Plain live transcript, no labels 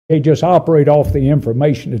They just operate off the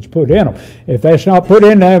information that's put in them. If that's not put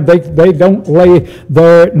in there, they don't lay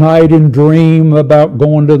there at night and dream about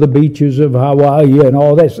going to the beaches of Hawaii and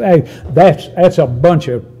all that. That's a bunch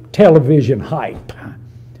of television hype.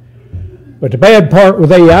 But the bad part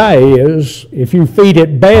with AI is if you feed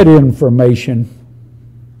it bad information,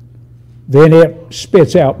 then it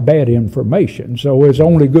spits out bad information. So it's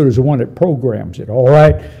only good as the one that programs it, all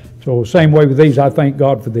right? So same way with these, I thank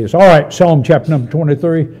God for this. All right, Psalm chapter number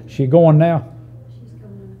 23. Is she going now?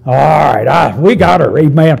 All right, we got her,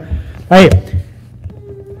 amen. Hey,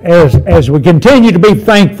 as we continue to be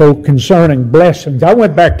thankful concerning blessings, I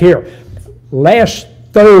went back here. Last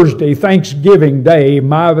Thursday, Thanksgiving Day,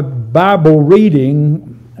 my Bible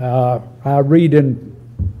reading, I read in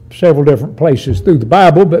several different places through the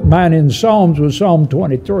Bible, but mine in Psalms was Psalm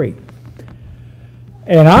 23.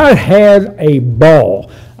 And I had a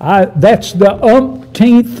ball. That's the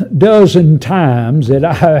umpteenth dozen times that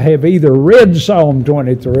I have either read Psalm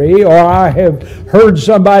 23 or I have heard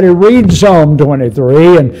somebody read Psalm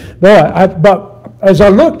 23. But as I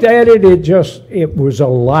looked at it, it was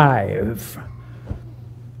alive.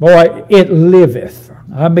 Boy, it liveth.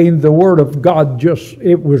 I mean, the Word of God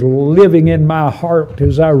it was living in my heart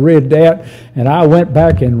as I read that. And I went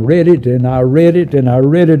back and read it, and I read it, and I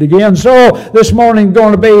read it again. So this morning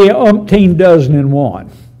going to be umpteen dozen and one.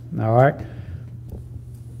 All right?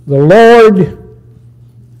 The Lord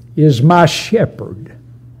is my shepherd.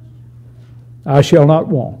 I shall not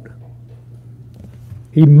want.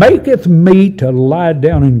 He maketh me to lie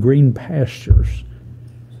down in green pastures.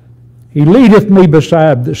 He leadeth me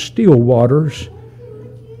beside the still waters.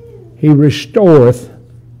 He restoreth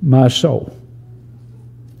my soul.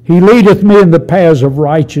 He leadeth me in the paths of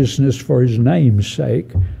righteousness for His name's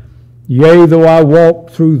sake. Yea, though I walk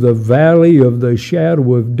through the valley of the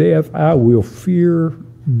shadow of death, I will fear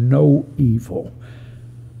no evil,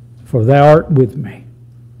 for Thou art with me.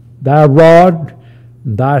 Thy rod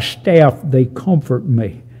and Thy staff, they comfort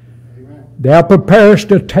me. Amen. Thou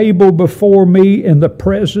preparest a table before me in the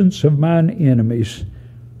presence of mine enemies.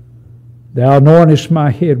 Thou anointest my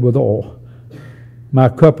head with oil. My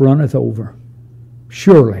cup runneth over.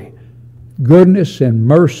 Surely goodness and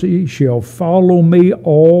mercy shall follow me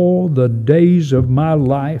all the days of my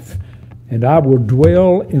life, and I will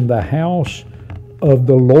dwell in the house of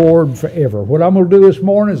the Lord forever. What I'm going to do this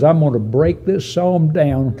morning is I'm going to break this psalm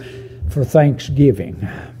down for Thanksgiving.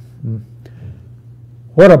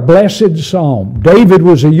 What a blessed psalm. David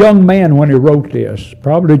was a young man when he wrote this,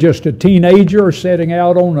 probably just a teenager setting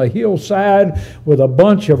out on a hillside with a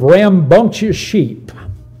bunch of rambunctious sheep.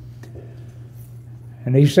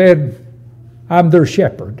 And he said, I'm their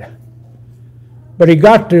shepherd. But he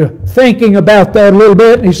got to thinking about that a little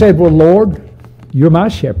bit, and he said, well, Lord, you're my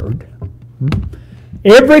shepherd.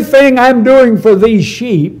 Everything I'm doing for these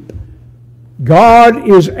sheep, God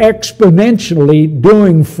is exponentially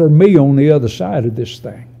doing for me on the other side of this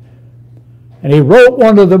thing. And he wrote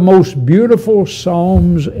one of the most beautiful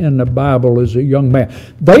psalms in the Bible as a young man.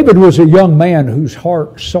 David was a young man whose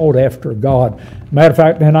heart sought after God. Matter of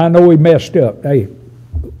fact, and I know he messed up. Hey,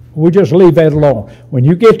 we just leave that alone. When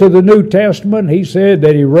you get to the New Testament, he said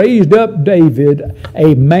that he raised up David,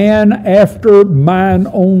 a man after mine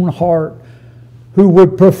own heart, who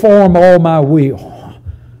would perform all my will.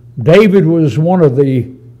 David was one of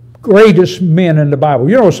the greatest men in the Bible.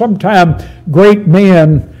 You know, sometimes great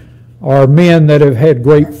men are men that have had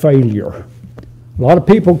great failure. A lot of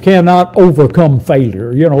people cannot overcome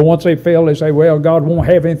failure. You know, once they fail, they say, well, God won't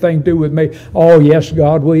have anything to do with me. Oh, yes,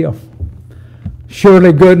 God will.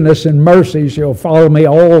 Surely goodness and mercy shall follow me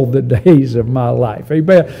all the days of my life.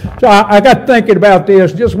 Amen. So I got thinking about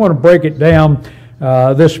this. Just want to break it down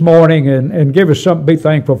this morning and give us something to be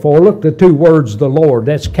thankful for. Look at the two words, the Lord.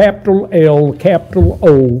 That's capital L, capital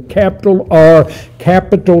O, capital R,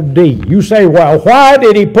 capital D. You say, well, why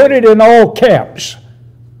did he put it in all caps?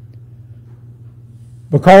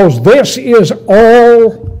 Because this is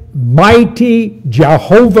Almighty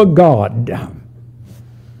Jehovah God.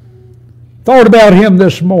 Thought about Him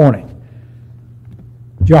this morning.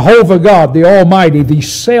 Jehovah God, the Almighty, the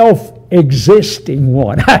self-existing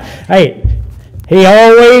one. Hey, He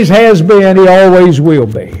always has been, He always will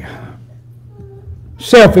be.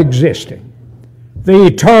 Self-existing. The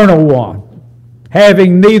eternal one,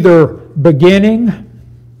 having neither beginning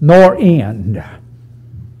nor end.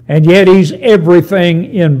 And yet He's everything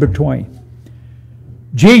in between.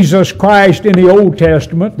 Jesus Christ in the Old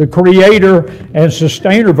Testament, the Creator and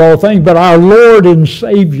Sustainer of all things, but our Lord and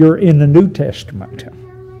Savior in the New Testament.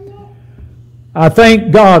 I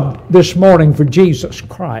thank God this morning for Jesus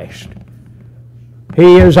Christ.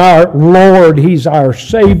 He is our Lord. He's our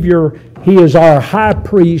Savior. He is our high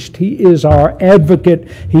priest. He is our advocate.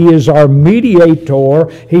 He is our mediator.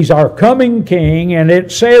 He's our coming King. And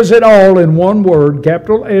it says it all in one word,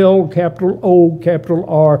 capital L, capital O, capital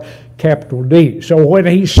R, capital D. So when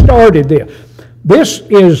he started this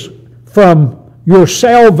is from your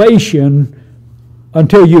salvation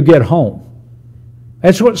until you get home.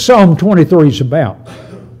 That's what Psalm 23 is about.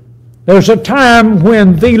 There's a time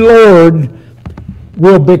when the Lord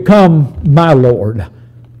will become my Lord.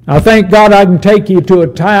 I thank God I can take you to a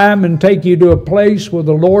time and take you to a place where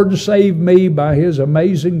the Lord saved me by His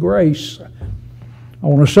amazing grace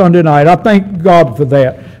on a Sunday night. I thank God for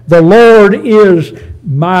that. The Lord is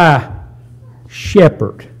my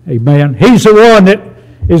shepherd. Amen. He's the one that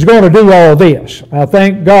is going to do all this. I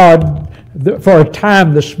thank God for a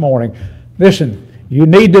time this morning. Listen, you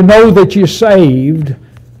need to know that you're saved.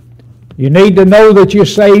 You need to know that you're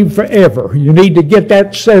saved forever. You need to get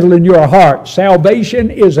that settled in your heart.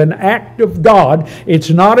 Salvation is an act of God. It's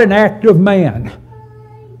not an act of man.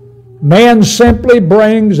 Man simply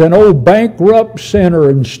brings an old bankrupt sinner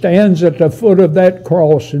and stands at the foot of that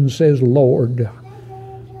cross and says, Lord.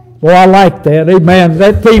 Well, I like that. Amen.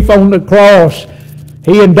 That thief on the cross,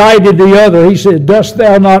 he indicted the other. He said, dost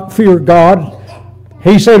thou not fear God?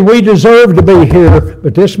 He said, we deserve to be here,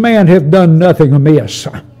 but this man hath done nothing amiss.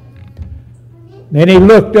 Then he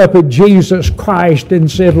looked up at Jesus Christ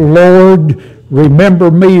and said, Lord,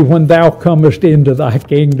 remember me when thou comest into thy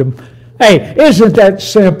kingdom. Hey, isn't that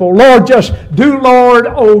simple? Lord, just do, Lord,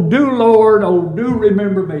 oh, do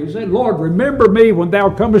remember me. He said, Lord, remember me when thou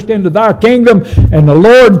comest into thy kingdom. And the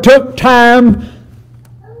Lord took time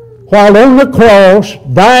while on the cross,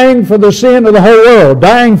 dying for the sin of the whole world,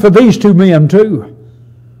 dying for these two men too.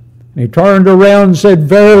 And he turned around and said,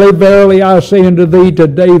 verily, verily, I say unto thee,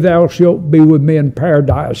 today thou shalt be with me in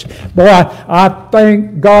paradise. Boy, I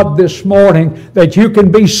thank God this morning that you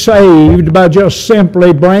can be saved by just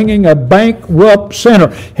simply bringing a bankrupt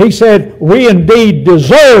sinner. He said, we indeed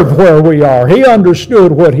deserve where we are. He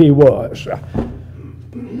understood what he was.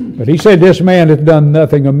 But he said this man had done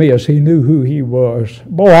nothing amiss. He knew who he was.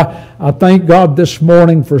 Boy, I thank God this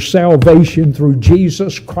morning for salvation through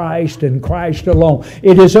Jesus Christ and Christ alone.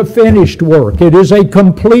 It is a finished work. It is a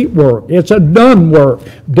complete work. It's a done work.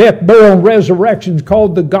 Death, burial, and resurrection is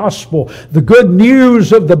called the gospel, the good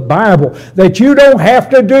news of the Bible, that you don't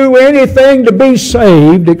have to do anything to be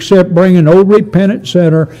saved except bring an old repentant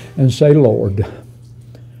sinner and say, Lord.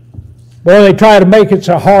 Boy, they try to make it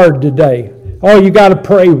so hard today. Oh, you got to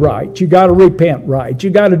pray right. You got to repent right.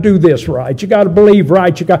 You got to do this right. You got to believe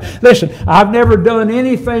right. Listen, I've never done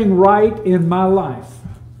anything right in my life.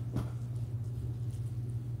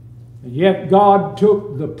 And yet God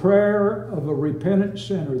took the prayer of a repentant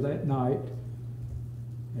sinner that night,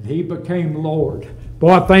 and he became Lord.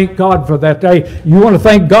 Boy, I thank God for that day. You want to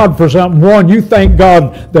thank God for something. One, you thank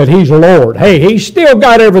God that He's Lord. Hey, He's still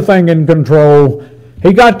got everything in control.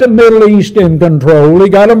 He got the Middle East in control. He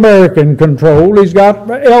got America in control. He's got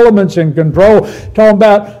elements in control. Talking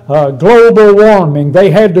about global warming. They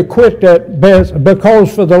had to quit that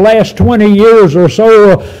because for the last 20 years or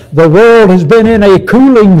so, the world has been in a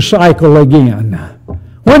cooling cycle again.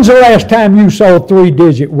 When's the last time you saw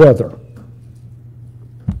 3-digit weather?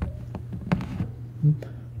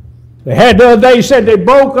 They said they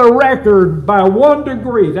broke a record by 1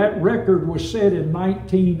 degree. That record was set in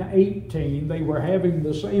 1918. They were having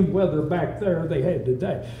the same weather back there they had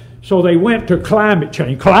today. So they went to climate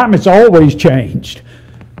change. Climate's always changed.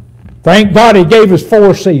 Thank God He gave us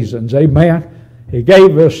 4 seasons. Amen. He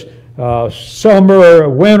gave us summer,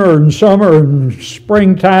 winter, and summer, and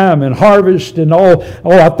springtime, and harvest, and all.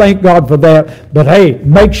 Oh, I thank God for that. But hey,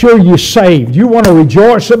 make sure you're saved. You want to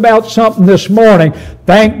rejoice about something this morning.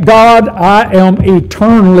 Thank God I am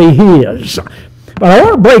eternally His. But I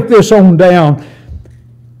want to break this on down.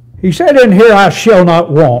 He said in here, I shall not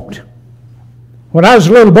want. When I was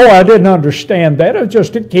a little boy, I didn't understand that. I was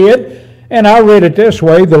just a kid, and I read it this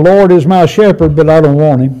way, the Lord is my shepherd, but I don't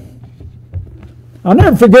want Him. I'll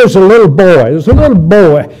never forget as a little boy. As a little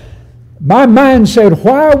boy, my mind said,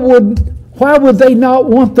 why would they not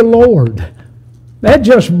want the Lord? That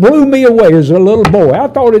just blew me away as a little boy. I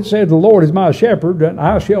thought it said, the Lord is my shepherd, and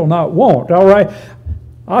I shall not want. All right?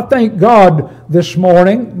 I thank God this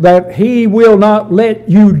morning that He will not let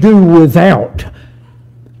you do without.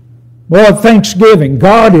 Well, Thanksgiving,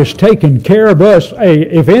 God is taking care of us. Hey,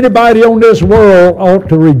 if anybody on this world ought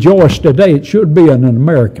to rejoice today, it should be an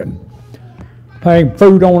American. Having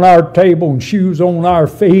food on our table and shoes on our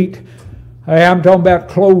feet. Hey, I'm talking about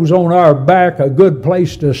clothes on our back, a good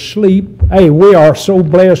place to sleep. Hey, we are so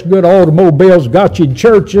blessed. Good automobiles got you in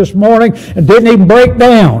church this morning and didn't even break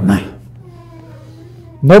down.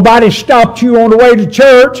 Nobody stopped you on the way to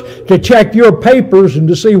church to check your papers and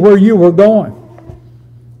to see where you were going.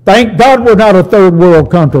 Thank God we're not a third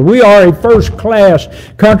world country. We are a first class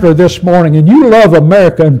country this morning, and you love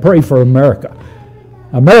America and pray for America.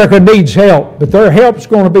 America needs help, but their help's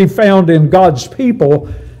going to be found in God's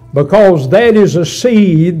people, because that is a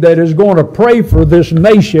seed that is going to pray for this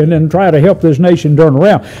nation and try to help this nation turn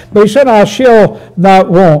around. But he said, I shall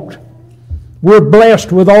not want. We're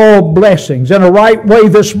blessed with all blessings. In a right way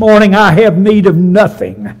this morning, I have need of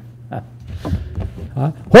nothing.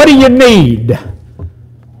 What do you need?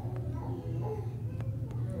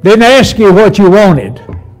 Didn't ask you what you wanted.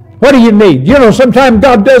 What do you need? You know, sometimes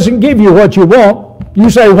God doesn't give you what you want. You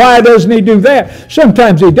say, why doesn't He do that?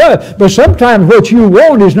 Sometimes He does, but sometimes what you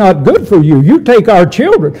want is not good for you. You take our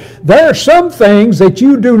children. There are some things that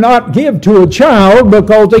you do not give to a child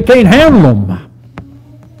because they can't handle them.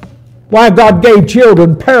 Why God gave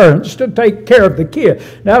children parents to take care of the kid.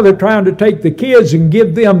 Now they're trying to take the kids and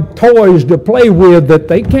give them toys to play with that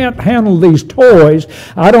they can't handle these toys.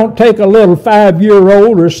 I don't take a little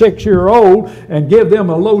 5-year-old or 6-year-old and give them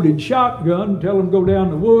a loaded shotgun and tell them go down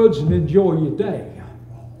the woods and enjoy your day.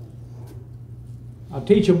 I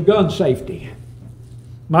teach them gun safety.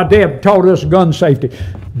 My dad taught us gun safety.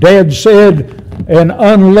 Dad said, an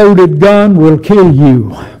unloaded gun will kill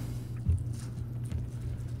you.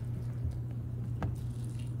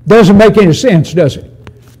 Doesn't make any sense, does it?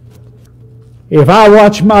 If I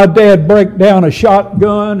watch my dad break down a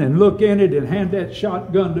shotgun and look in it and hand that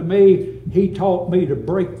shotgun to me, he taught me to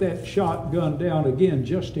break that shotgun down again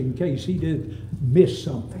just in case he did miss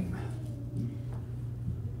something.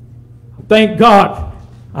 Thank God,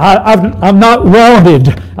 I'm not wanted.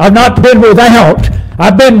 I've not been without.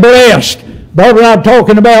 I've been blessed. But we're not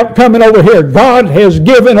talking about coming over here. God has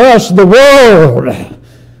given us the world.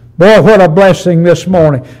 Boy, what a blessing this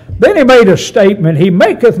morning. Then he made a statement. He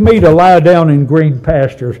maketh me to lie down in green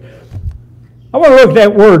pastures. I want to look at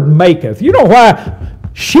that word maketh. You know why?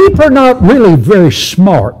 Sheep are not really very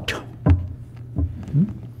smart.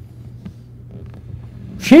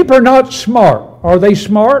 Sheep are not smart. Are they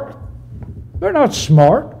smart? They're not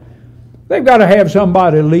smart. They've got to have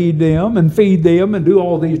somebody lead them and feed them and do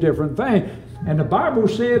all these different things. And the Bible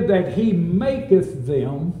said that He maketh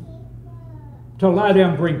them to lie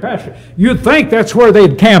down green pasture. You'd think that's where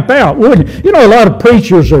they'd camp out, wouldn't you? You know, a lot of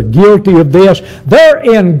preachers are guilty of this. They're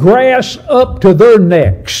in grass up to their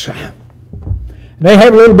necks. They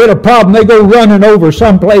have a little bit of problem. They go running over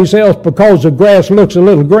someplace else because the grass looks a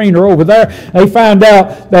little greener over there. They find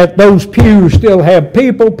out that those pews still have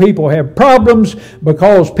people. People have problems.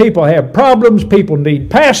 Because people have problems, people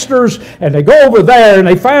need pastors. And they go over there and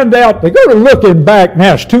they find out, they go to looking back.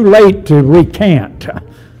 Now it's too late to recant.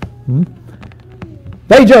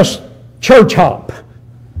 They just church hop.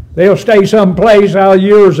 They'll stay someplace.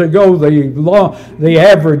 Years ago, the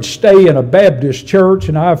average stay in a Baptist church,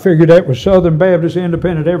 and I figured that was Southern Baptist,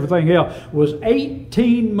 Independent, everything else, was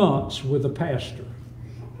 18 months with a pastor.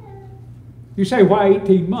 You say, why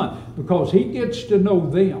 18 months? Because he gets to know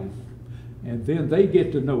them, and then they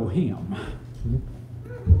get to know him.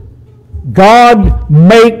 God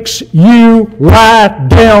makes you lie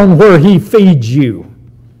down where He feeds you.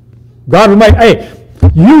 God will make, hey,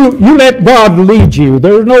 you let God lead you.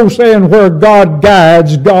 There's no saying where God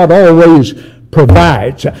guides, God always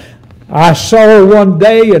provides. I saw one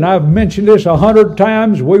day, and I've mentioned this 100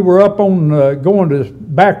 times, we were up on, going to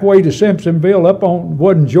back way to Simpsonville, up on,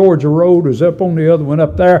 wasn't Georgia Road, it was up on the other one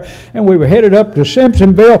up there, and we were headed up to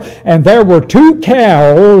Simpsonville, and there were 2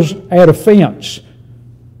 cows at a fence.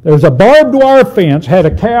 There was a barbed wire fence, had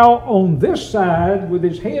a cow on this side with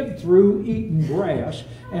his head through eating grass,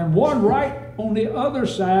 and one right on the other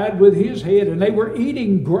side with his head, and they were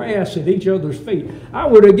eating grass at each other's feet. I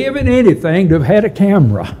would have given anything to have had a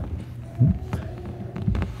camera.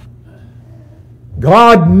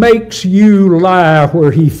 God makes you lie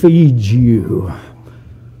where He feeds you.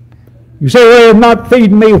 You say, well, He's not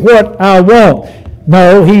feeding me what I want.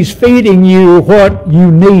 No, He's feeding you what you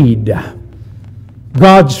need.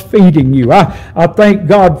 God's feeding you. I thank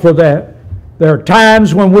God for that. There are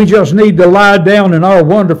times when we just need to lie down in our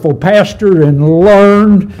wonderful pasture and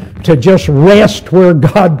learn to just rest where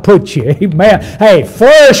God put you. Amen. Hey,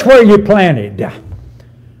 flourish where you planted.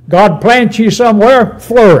 God plants you somewhere,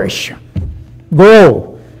 flourish.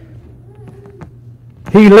 Grow.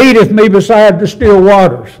 He leadeth me beside the still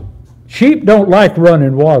waters. Sheep don't like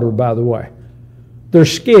running water, by the way. They're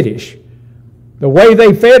skittish. the way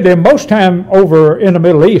they fed them, most time over in the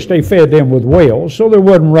Middle East, they fed them with wells, so there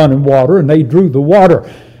wasn't running water, and they drew the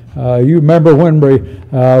water. You remember when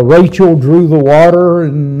Rachel drew the water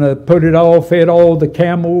and put it all, fed all the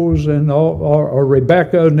camels, and or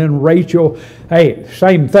Rebecca, and then Rachel. Hey,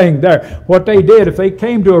 same thing there. What they did, if they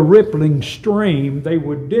came to a rippling stream, they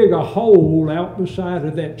would dig a hole out the side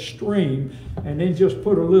of that stream and then just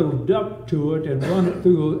put a little duct to it and run it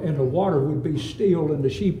through, and the water would be still and the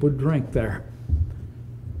sheep would drink there.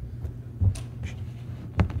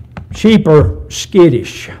 Sheep are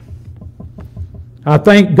skittish. I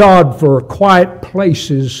thank God for quiet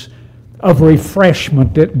places of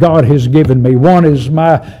refreshment that God has given me. One is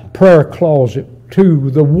my prayer closet.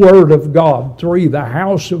 2, the Word of God. 3, the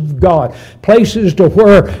house of God. Places to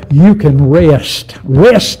where you can rest.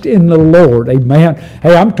 Rest in the Lord. Amen.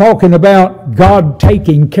 Hey, I'm talking about God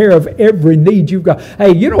taking care of every need you've got.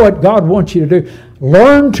 Hey, you know what God wants you to do?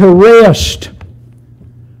 Learn to rest.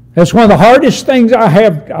 That's one of the hardest things I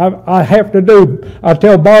have to do. I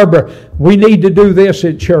tell Barbara, we need to do this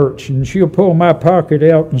at church. And she'll pull my pocket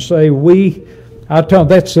out and say, I tell them,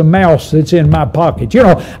 that's the mouse that's in my pocket. You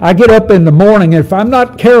know, I get up in the morning, and if I'm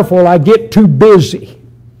not careful, I get too busy.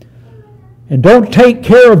 And don't take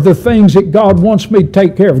care of the things that God wants me to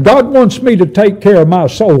take care of. God wants me to take care of my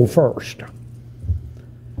soul first.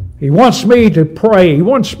 He wants me to pray. He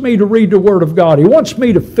wants me to read the Word of God. He wants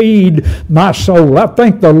me to feed my soul. I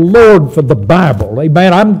thank the Lord for the Bible.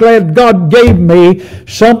 Amen. I'm glad God gave me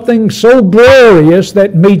something so glorious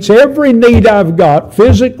that meets every need I've got,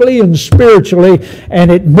 physically and spiritually,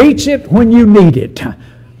 and it meets it when you need it.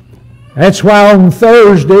 That's why on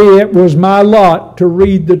Thursday it was my lot to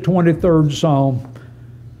read the 23rd Psalm.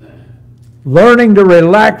 Learning to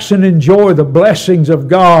relax and enjoy the blessings of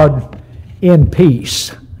God in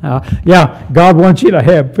peace. God wants you to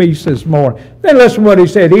have peace this morning. Then listen to what he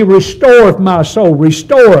said. He restoreth my soul.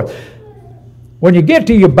 Restoreth. When you get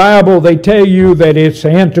to your Bible, they tell you that it's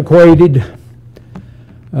antiquated.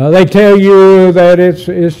 They tell you that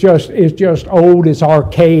it's just old, it's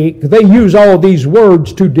archaic. They use all these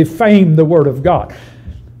words to defame the Word of God.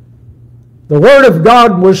 The Word of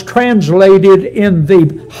God was translated in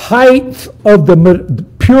the height of the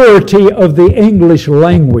purity of the English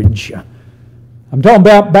language. I'm talking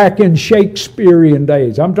about back in Shakespearean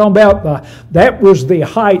days. I'm talking about that was the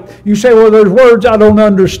height. You say, well, there's words I don't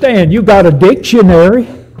understand. You got a dictionary.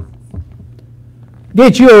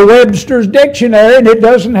 Get you a Webster's dictionary, and it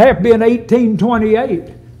doesn't have to be in 1828.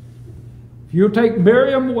 If you take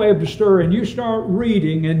Merriam-Webster and you start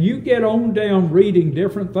reading, and you get on down reading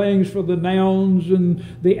different things for the nouns and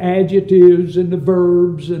the adjectives and the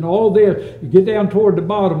verbs and all this, you get down toward the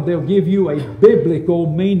bottom, they'll give you a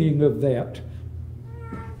biblical meaning of that.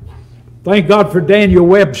 Thank God for Daniel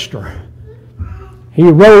Webster. He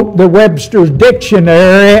wrote the Webster's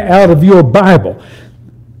Dictionary out of your Bible.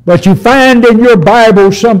 But you find in your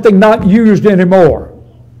Bible something not used anymore.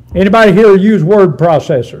 Anybody here use word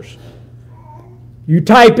processors? You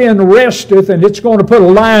type in resteth, and it's going to put a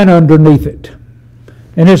line underneath it.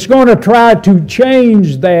 And it's going to try to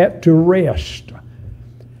change that to rest.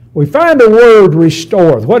 We find the word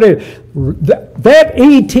restoreth. That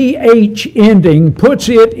ETH ending puts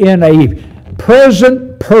it in a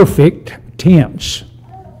present perfect tense.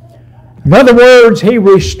 In other words, he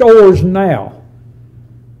restores now.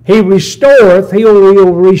 He restoreth,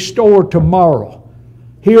 he'll restore tomorrow.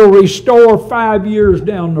 He'll restore 5 years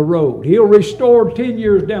down the road. He'll restore 10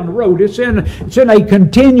 years down the road. It's in a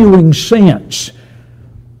continuing sense.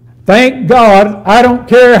 Thank God, I don't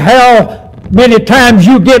care how many times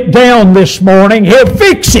you get down this morning, he'll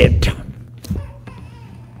fix it.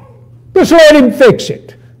 Just let him fix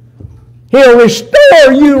it. He'll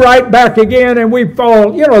restore you right back again, and we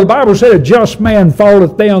fall. You know, the Bible said a just man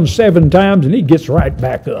falleth down 7 times, and he gets right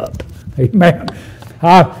back up. Amen.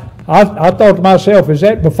 I thought to myself, is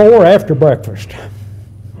that before or after breakfast?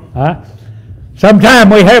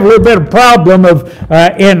 Sometimes we have a little bit of problem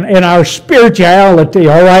in our spirituality,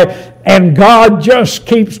 all right? And God just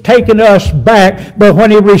keeps taking us back. But when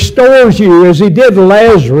He restores you, as He did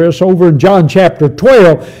Lazarus over in John chapter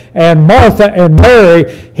 12, and Martha and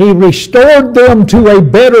Mary, He restored them to a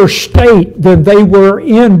better state than they were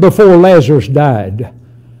in before Lazarus died.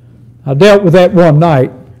 I dealt with that one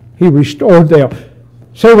night. He restored them.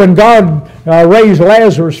 So when God raised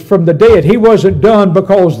Lazarus from the dead, He wasn't done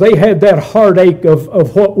because they had that heartache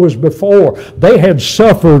of what was before. They had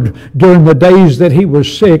suffered during the days that he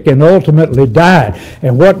was sick and ultimately died.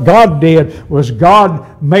 And what God did was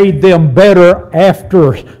God made them better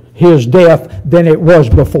after his death than it was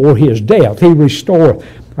before his death. He restored.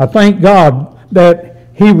 I thank God that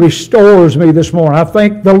He restores me this morning. I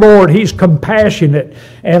thank the Lord. He's compassionate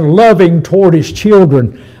and loving toward His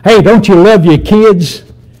children. Hey, don't you love your kids?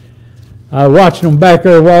 I watched them back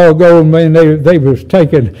there a while ago, and man, they was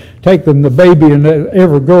taking the baby, and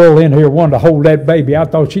every girl in here wanted to hold that baby. I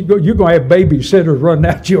thought, you're going to have babysitters running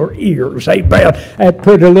out your ears. Hey, man, that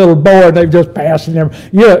pretty little boy, and they just passing them.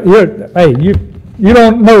 You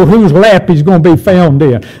don't know whose lap he's going to be found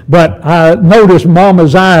in. But I noticed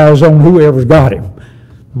Mama's eyes on whoever's got him.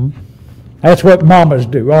 That's what mamas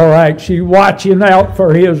do, all right? She's watching out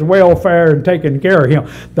for his welfare and taking care of him.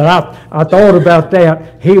 But I thought about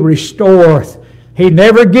that. He restoreth. He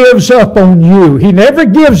never gives up on you. He never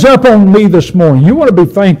gives up on me this morning. You want to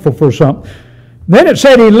be thankful for something. Then it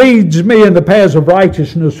said He leads me in the paths of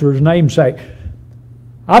righteousness for His name's sake.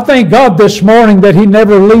 I thank God this morning that He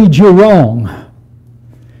never leads you wrong.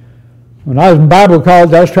 When I was in Bible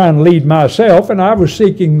college, I was trying to lead myself, and I was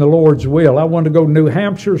seeking the Lord's will. I wanted to go to New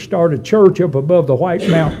Hampshire, start a church up above the White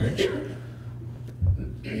Mountains.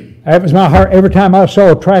 That was my heart. Every time I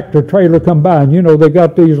saw a tractor trailer come by, and they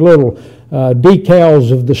got these little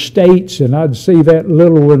decals of the states, and I'd see that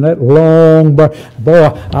little and that long,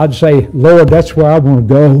 boy, I'd say, Lord, that's where I want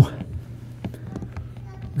to go.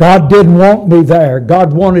 God didn't want me there.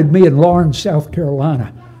 God wanted me in Lawrence, South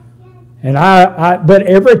Carolina. And but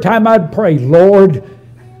every time I'd pray, Lord,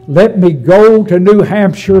 let me go to New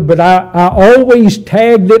Hampshire, but I always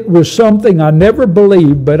tagged it with something I never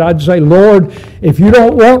believed, but I'd say, Lord, if you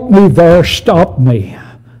don't want me there, stop me.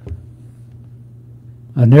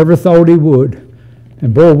 I never thought He would.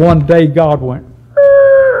 And boy, one day God went,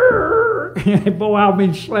 boy, I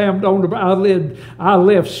mean, slammed on the eyelid. I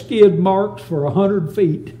left skid marks for 100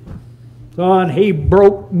 feet. Son, He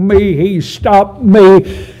broke me. He stopped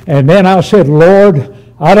me. And then I said, Lord,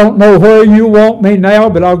 I don't know where you want me now,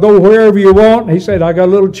 but I'll go wherever you want. And He said, I got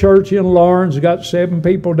a little church in Lawrence. Got 7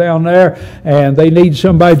 people down there, and they need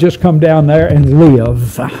somebody just come down there and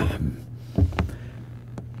live.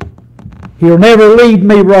 He'll never lead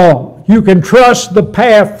me wrong. You can trust the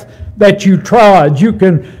path that you trod. You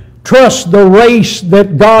can trust the race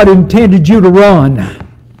that God intended you to run.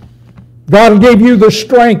 God will give you the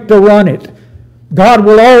strength to run it. God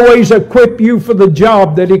will always equip you for the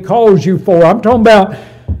job that He calls you for. I'm talking about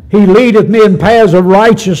He leadeth me in paths of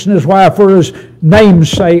righteousness, why? For His name's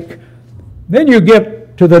sake. Then you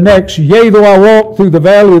get to the next, yea, though I walk through the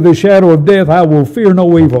valley of the shadow of death, I will fear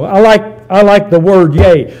no evil. I like the word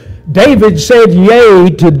yea. David said yea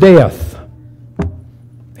to death.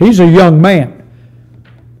 He's a young man.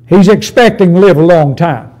 He's expecting to live a long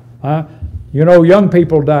time. Young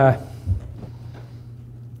people die.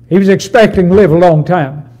 He was expecting to live a long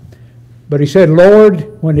time. But he said,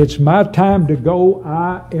 Lord, when it's my time to go,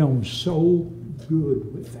 I am so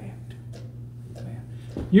good with that.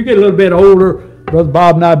 You get a little bit older, Brother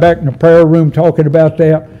Bob and I back in the prayer room talking about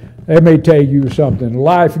that. Let me tell you something.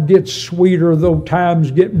 Life gets sweeter, though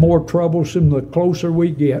times get more troublesome the closer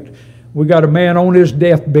we get. We got a man on his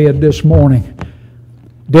deathbed this morning.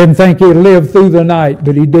 Didn't think he'd live through the night,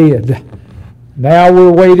 but he did. Now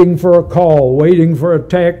we're waiting for a call, waiting for a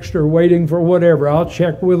text, or waiting for whatever. I'll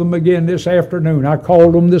check with them again this afternoon. I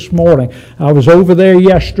called them this morning. I was over there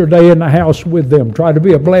yesterday in the house with them, try to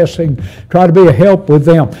be a blessing, try to be a help with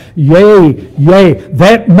them. Yea, yea.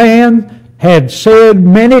 That man had said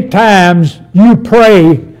many times, you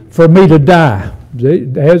pray for me to die.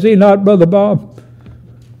 Has he not, Brother Bob?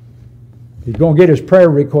 He's going to get his prayer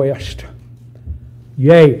request.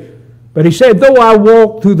 Yea. But he said, though I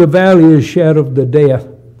walk through the valley of the shadow of the death,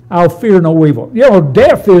 I'll fear no evil.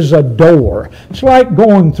 Death is a door. It's like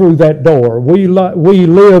going through that door. We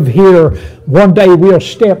live here. One day we'll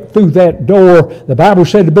step through that door. The Bible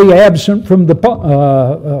said to be absent from the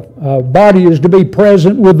body is to be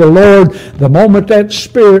present with the Lord. The moment that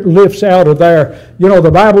spirit lifts out of there,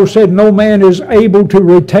 the Bible said no man is able to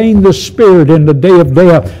retain the spirit in the day of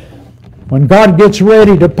death. When God gets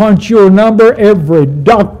ready to punch your number, every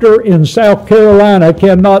doctor in South Carolina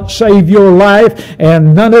cannot save your life,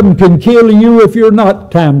 and none of them can kill you if you're not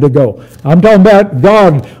time to go. I'm talking about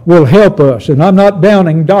God will help us, and I'm not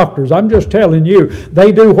downing doctors. I'm just telling you,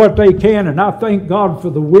 they do what they can, and I thank God for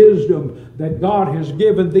the wisdom that God has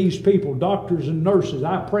given these people, doctors and nurses.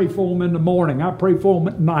 I pray for them in the morning. I pray for them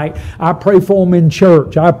at night. I pray for them in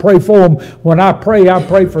church. I pray for them when I pray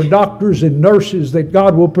for doctors and nurses that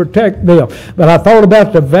God will protect them. But I thought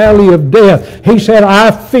about the valley of death. He said, I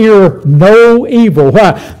fear no evil.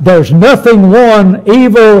 Why? There's nothing one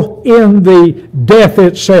evil in the death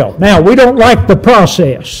itself. Now, we don't like the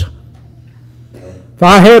process. If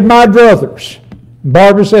I had my druthers,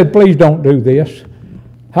 Barbara said, please don't do this.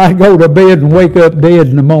 I'd go to bed and wake up dead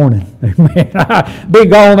in the morning. Amen. I'd be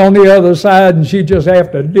gone on the other side, and she'd just have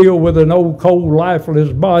to deal with an old, cold,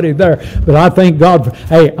 lifeless body there. But I thank God.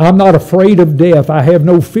 Hey, I'm not afraid of death. I have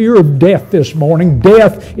no fear of death this morning.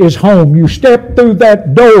 Death is home. You step through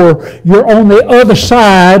that door, you're on the other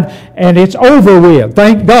side, and it's over with.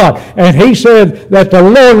 Thank God. And He said that the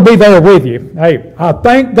Lord will be there with you. Hey, I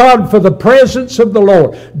thank God for the presence of the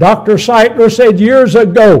Lord. Dr. Seitler said years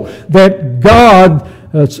ago that God...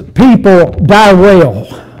 people die well.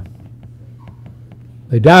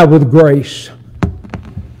 They die with grace.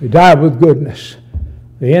 They die with goodness.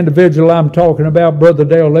 The individual I'm talking about, Brother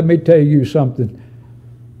Dale, let me tell you something.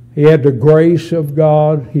 He had the grace of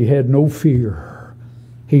God. He had no fear.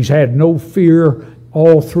 He's had no fear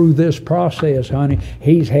all through this process, honey.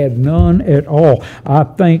 He's had none at all. I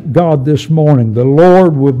thank God this morning. The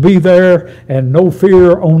Lord will be there and no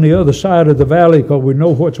fear on the other side of the valley, because we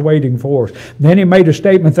know what's waiting for us. Then He made a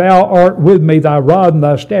statement, Thou art with me, Thy rod and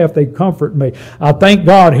Thy staff, they comfort me. I thank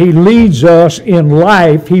God He leads us in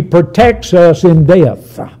life. He protects us in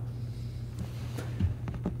death.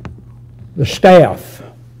 The staff,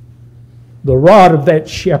 the rod of that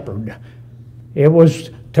shepherd, it was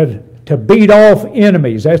to beat off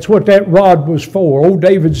enemies. That's what that rod was for. Old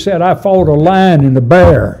David said, I fought a lion and a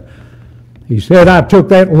bear. He said, I took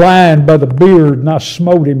that lion by the beard and I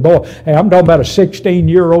smote him. Boy, hey, I'm talking about a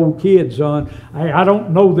 16-year-old kid, son. Hey, I don't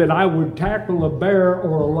know that I would tackle a bear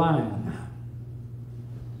or a lion.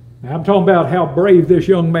 Now, I'm talking about how brave this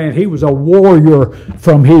young man. He was a warrior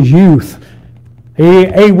from his youth.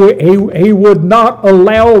 He would not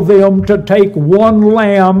allow them to take one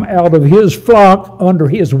lamb out of his flock under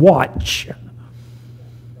his watch.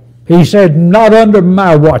 He said, not under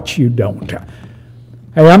my watch you don't.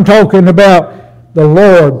 Hey, I'm talking about the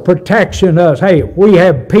Lord protection us. Hey, we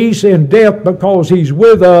have peace in death because He's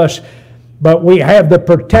with us, but we have the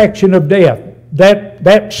protection of death.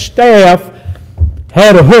 That staff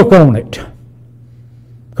had a hook on it.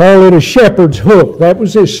 Call it a shepherd's hook. That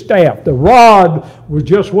was his staff. The rod was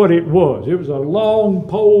just what it was. It was a long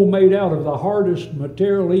pole made out of the hardest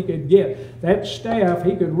material he could get. That staff,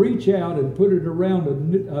 he could reach out and put it around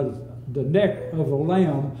the neck of a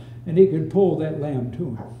lamb, and he could pull that lamb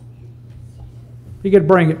to him. He could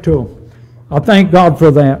bring it to him. I thank God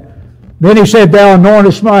for that. Then He said, Thou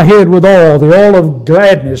anointest my head with oil, the oil of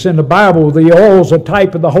gladness. In the Bible, the oil is a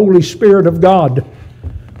type of the Holy Spirit of God.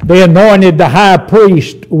 They anointed the high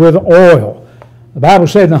priest with oil. The Bible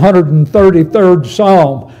said in the 133rd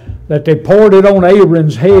Psalm that they poured it on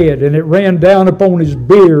Aaron's head, and it ran down upon his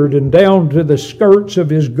beard and down to the skirts of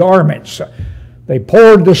his garments. They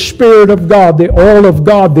poured the Spirit of God, the oil of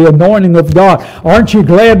God, the anointing of God. Aren't you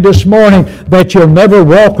glad this morning that you'll never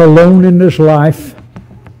walk alone in this life?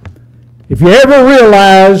 If you ever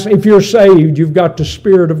realize, if you're saved, you've got the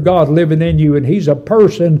Spirit of God living in you, and He's a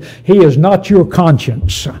person. He is not your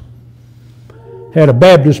conscience. Had a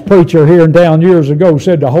Baptist preacher here in town years ago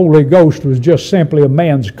said the Holy Ghost was just simply a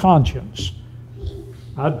man's conscience.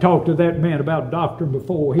 I'd talked to that man about doctrine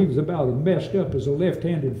before. He was about as messed up as a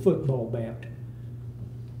left-handed football bat.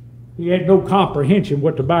 He had no comprehension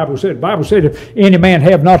what the Bible said. The Bible said, if any man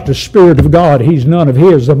have not the Spirit of God, he's none of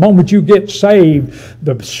His. The moment you get saved,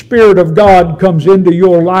 the Spirit of God comes into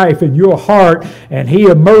your life and your heart, and He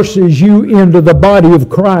immerses you into the body of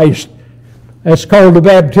Christ. That's called the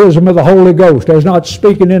baptism of the Holy Ghost. That's not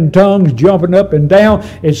speaking in tongues, jumping up and down.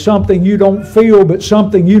 It's something you don't feel, but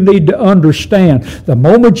something you need to understand. The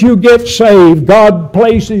moment you get saved, God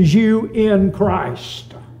places you in Christ.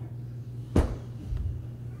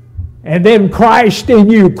 And then Christ in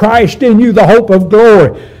you, the hope of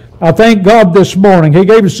glory. I thank God this morning. He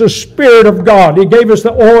gave us the Spirit of God. He gave us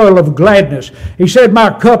the oil of gladness. He said, my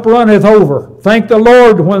cup runneth over. Thank the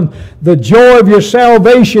Lord when the joy of your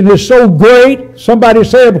salvation is so great. Somebody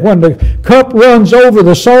said when the cup runs over,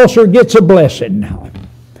 the saucer gets a blessing.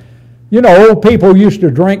 You know, old people used to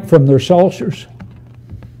drink from their saucers.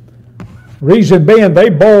 Reason being, they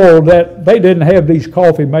boiled that. They didn't have these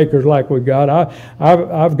coffee makers like we got.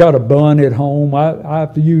 I've got a bun at home.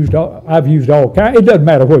 I've used all kinds. It doesn't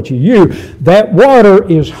matter what you use. That water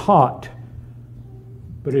is hot.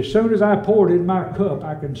 But as soon as I pour it in my cup,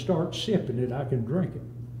 I can start sipping it. I can drink it.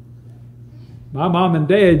 My mom and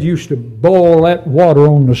dad used to boil that water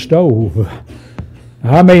on the stove.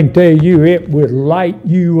 I mean, tell you, it would light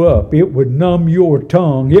you up. It would numb your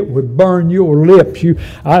tongue. It would burn your lips.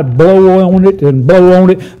 I'd blow on it and blow on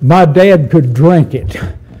it. My dad could drink it.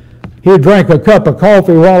 He'd drink a cup of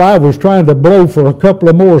coffee while I was trying to blow for a couple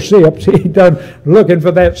of more sips. He'd done looking for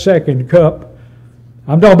that second cup.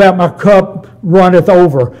 I'm talking about my cup runneth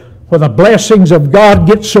over. When the blessings of God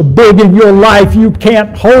get so big in your life, you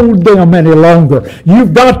can't hold them any longer.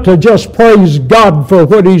 You've got to just praise God for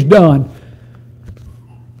what He's done.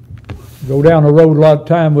 Go down the road a lot of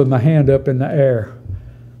time with my hand up in the air.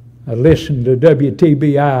 I listened to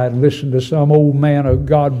WTBI and listened to some old man of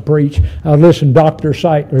God preach. I listened to Dr.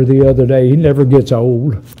 Seitler the other day. He never gets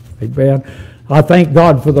old. Amen. I thank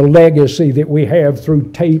God for the legacy that we have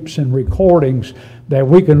through tapes and recordings, that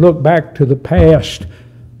we can look back to the past.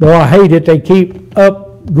 Though I hate it, they keep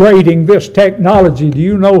upgrading this technology. Do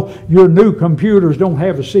you know your new computers don't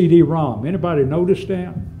have a CD-ROM? Anybody notice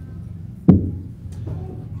that?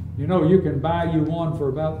 You know, you can buy you one for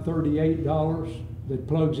about $38 that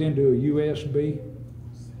plugs into a USB.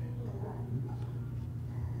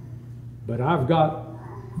 But I've got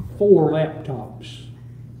 4 laptops.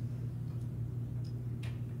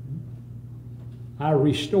 I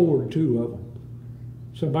restored 2 of them.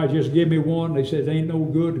 Somebody just give me one. They said, it ain't no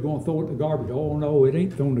good. They're going to throw it in the garbage. Oh, no, it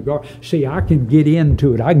ain't thrown in the garbage. See, I can get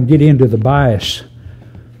into it. I can get into the BIOS.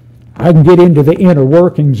 I can get into the inner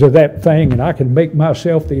workings of that thing, and I can make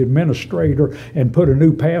myself the administrator and put a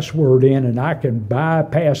new password in, and I can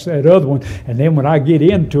bypass that other one. And then when I get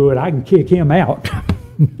into it, I can kick him out.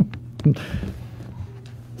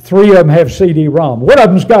 3 of them have CD-ROM. One of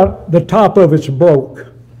them's got the top of it's broke.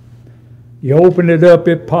 You open it up,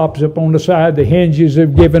 it pops up on the side. The hinges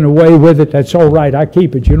have given away with it. That's all right. I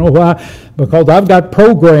keep it. You know why? Because I've got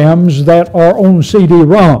programs that are on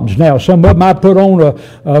CD-ROMs. Now, some of them I put on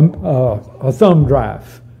a thumb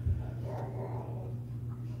drive.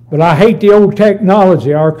 But I hate the old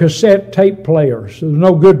technology. Our cassette tape players. They're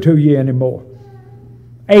no good to you anymore.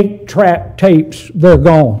 8-track tapes, they're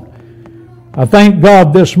gone. I thank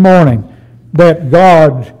God this morning that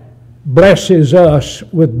God blesses us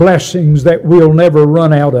with blessings that we'll never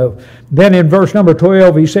run out of. Then in verse number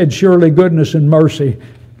 12, he said, surely goodness and mercy.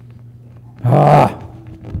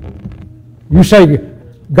 You say,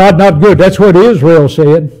 God not good. That's what Israel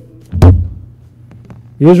said.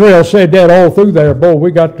 Israel said that all through there. Boy, we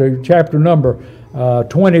got to chapter number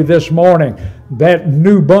 20 this morning. That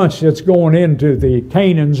new bunch that's going into the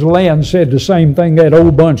Canaan's land said the same thing that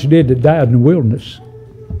old bunch did that died in the wilderness.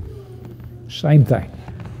 Same thing.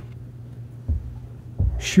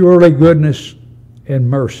 Surely goodness and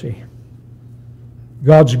mercy.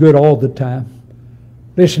 God's good all the time.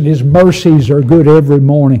 Listen, His mercies are good every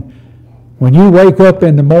morning. When you wake up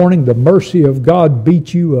in the morning, the mercy of God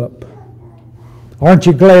beats you up. Aren't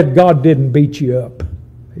you glad God didn't beat you up?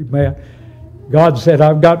 Amen. God said,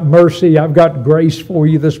 I've got mercy, I've got grace for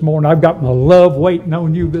you this morning. I've got my love waiting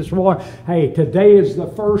on you this morning. Hey, today is the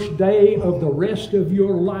first day of the rest of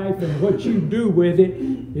your life, and what you do with it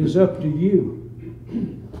is up to you.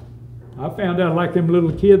 I found out like them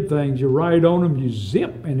little kid things. You write on them, you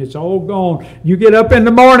zip, and it's all gone. You get up in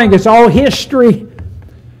the morning, it's all history.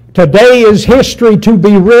 Today is history to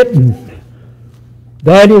be written.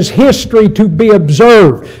 That is history to be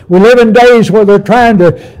observed. We live in days where they're trying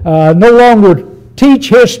to no longer teach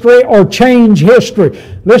history or change history.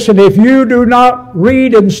 Listen, if you do not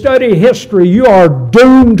read and study history, you are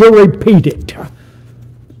doomed to repeat it.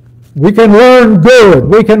 We can learn good,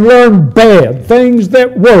 we can learn bad, things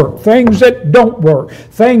that work, things that don't work,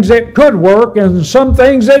 things that could work, and some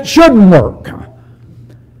things that shouldn't work.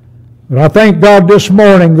 But I thank God this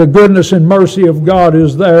morning the goodness and mercy of God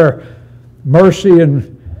is there. Mercy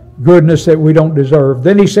and goodness that we don't deserve.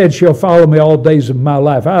 Then he said, she'll follow me all days of my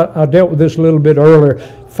life. I dealt with this a little bit earlier.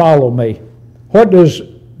 Follow me. What does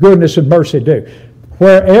goodness and mercy do?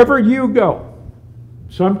 Wherever you go,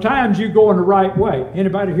 sometimes you go in the right way.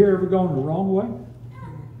 Anybody here ever gone the wrong way?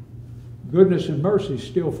 Goodness and mercy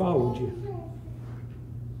still followed you.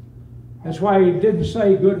 That's why he didn't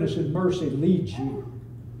say goodness and mercy leads you.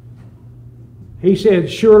 He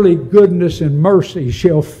said, surely goodness and mercy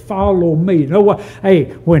shall follow me. You know what? Hey,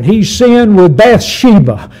 when he sinned with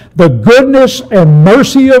Bathsheba, the goodness and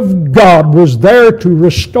mercy of God was there to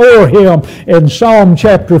restore him in Psalm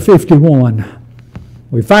chapter 51.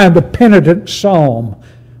 We find the penitent psalm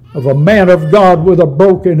of a man of God with a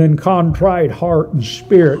broken and contrite heart and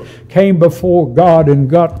spirit came before God and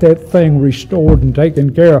got that thing restored and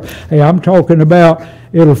taken care of. Hey, I'm talking about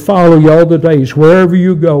it'll follow you all the days. Wherever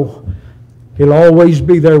you go, He'll always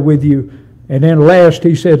be there with you. And then last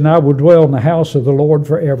he said, and I will dwell in the house of the Lord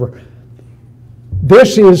forever.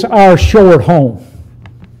 This is our short home.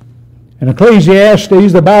 In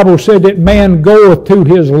Ecclesiastes, the Bible said that man goeth to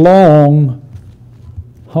his long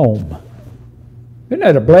home. Isn't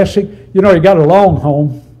that a blessing? You know, you got a long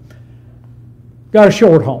home, got a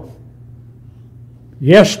short home.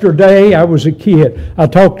 Yesterday, I was a kid. I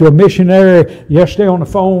talked to a missionary yesterday on the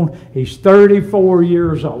phone. He's 34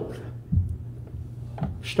 years old.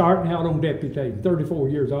 Starting out on deputation, 34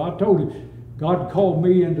 years old. I told him, God called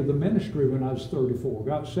me into the ministry when I was 34.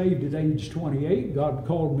 Got saved at age 28. God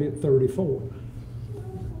called me at 34.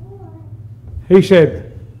 He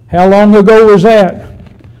said, how long ago was that?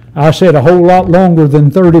 I said, a whole lot longer than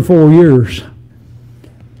 34 years.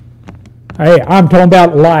 Hey, I'm talking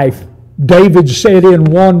about life. David said in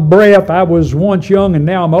one breath, I was once young and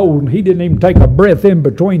now I'm old. And he didn't even take a breath in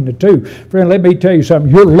between the two. Friend, let me tell you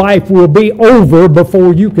something. Your life will be over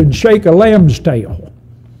before you can shake a lamb's tail.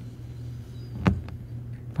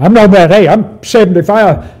 I'm not about, hey, I'm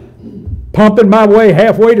 75, pumping my way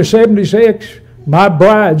halfway to 76. My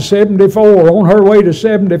bride's 74, on her way to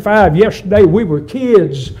 75. Yesterday we were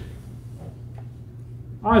kids.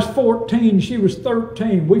 I was 14, she was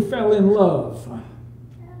 13. We fell in love.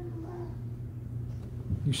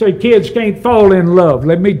 You say kids can't fall in love.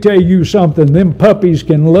 Let me tell you something. Them puppies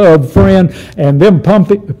can love, friend, and them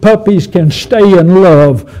puppies can stay in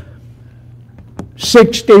love.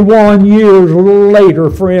 61 years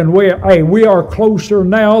later, friend, we are closer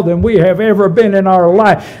now than we have ever been in our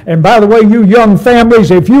life. And by the way, you young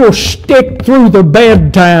families, if you'll stick through the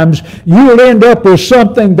bad times, you'll end up with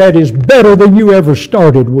something that is better than you ever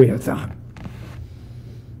started with.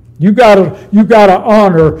 You gotta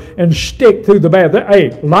honor and stick through the bad.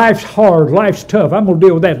 Hey, life's hard, life's tough. I'm going to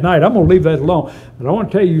deal with that tonight. I'm going to leave that alone. But I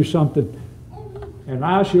want to tell you something. And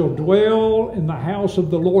I shall dwell in the house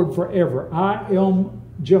of the Lord forever. I am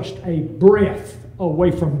just a breath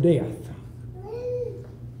away from death.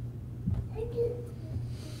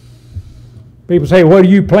 People say, what are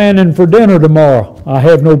you planning for dinner tomorrow? I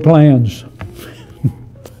have no plans.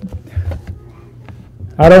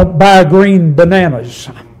 I don't buy green bananas.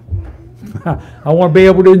 I want to be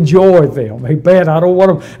able to enjoy them. Hey, Ben, I don't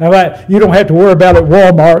want them. You don't have to worry about it at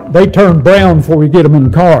Walmart. They turn brown before you get them in the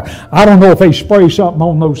car. I don't know if they spray something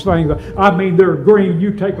on those things. I mean, they're green.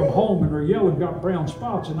 You take them home and they're yellow and got brown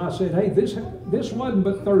spots. And I said, hey, this wasn't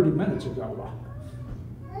but 30 minutes ago.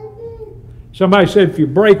 Somebody said if you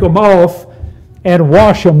break them off and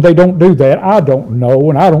wash them, they don't do that. I don't know,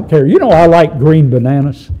 and I don't care. You know, I like green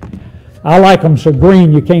bananas. I like them so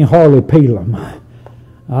green you can't hardly peel them.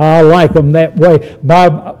 I like them that way.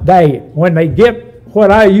 When they get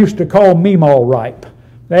what I used to call meemaw ripe,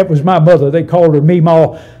 that was my mother, they called her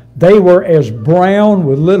meemaw, they were as brown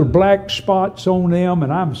with little black spots on them,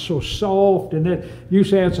 and I'm so soft, and that, you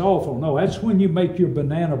say it's awful. No, that's when you make your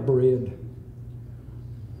banana bread.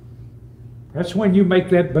 That's when you make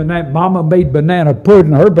that banana. Mama made banana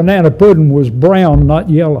pudding. Her banana pudding was brown, not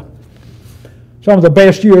yellow. Some of the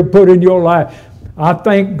best you have put in your life. I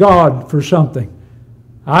thank God for something.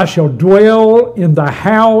 I shall dwell in the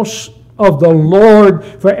house of the Lord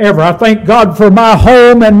forever. I thank God for my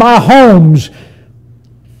home and my homes.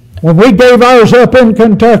 When we gave ours up in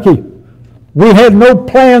Kentucky, we had no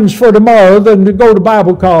plans for tomorrow than to go to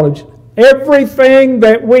Bible college. Everything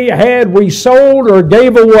that we had, we sold or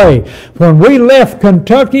gave away. When we left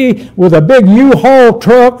Kentucky with a big U-Haul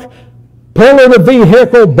truck, pulling a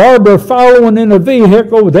vehicle, Barbara following in a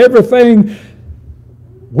vehicle with everything,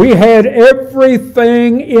 we had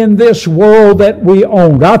everything in this world that we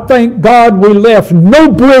owned. I thank God we left no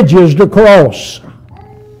bridges to cross.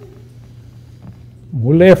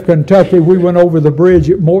 We left Kentucky. We went over the bridge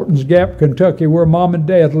at Morton's Gap, Kentucky, where Mom and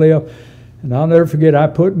Dad lived. And I'll never forget, I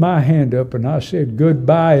put my hand up and I said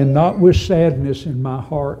goodbye, and not with sadness in my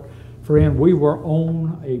heart. Friend, we were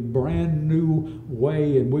on a brand new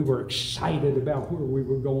way, and we were excited about where we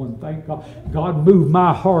were going. Thank God. God moved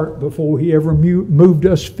my heart before He ever moved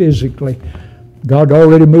us physically. God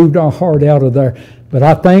already moved our heart out of there. But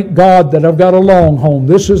I thank God that I've got a long home.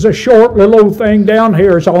 This is a short little old thing down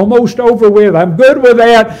here. It's almost over with. I'm good with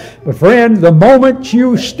that. But friend, the moment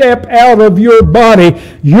you step out of your body,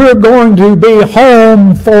 you're going to be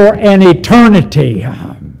home for an eternity.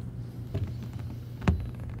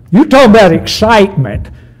 You talk about excitement.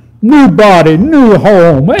 New body, new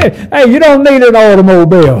home. Hey, you don't need an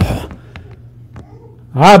automobile.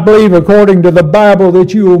 I believe, according to the Bible,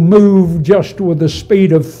 that you will move just with the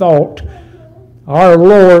speed of thought. Our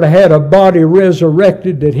Lord had a body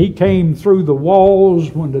resurrected that He came through the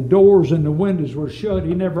walls when the doors and the windows were shut.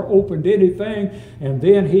 He never opened anything. And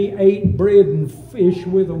then He ate bread and fish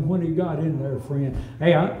with them when He got in there, friend.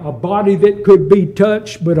 Hey, a body that could be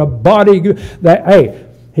touched, but a body that, hey,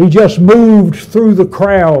 He just moved through the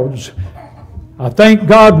crowds. I thank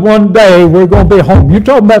God one day we're going to be home. You're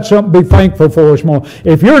talking about something to be thankful for this morning.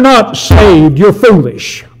 If you're not saved, you're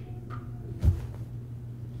foolish.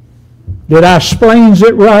 Did I explain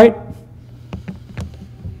it right?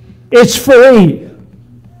 It's free.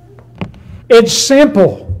 It's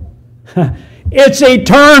simple. It's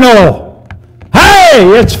eternal.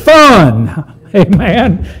 Hey, it's fun.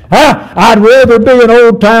 Amen. I'd rather be an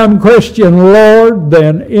old-time Christian, Lord,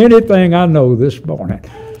 than anything I know this morning.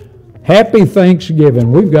 Happy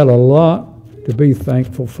Thanksgiving. We've got a lot to be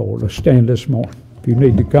thankful for. Let's stand this morning. If you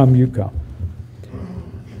need to come, you come.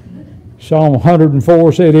 Psalm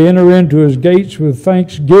 104 said, enter into his gates with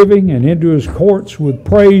thanksgiving and into his courts with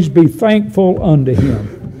praise. Be thankful unto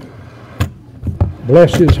him.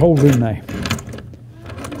 Bless his holy name.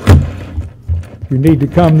 If you need to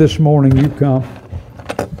come this morning, you come.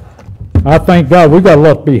 I thank God we've got a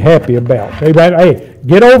lot to be happy about. Hey,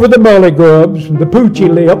 get over the mully grubs and the poochy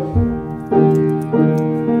lip.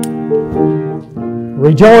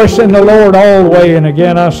 Rejoice in the Lord always. And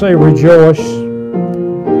again I say rejoice.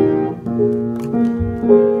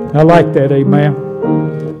 I like that, amen.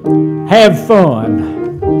 Have fun.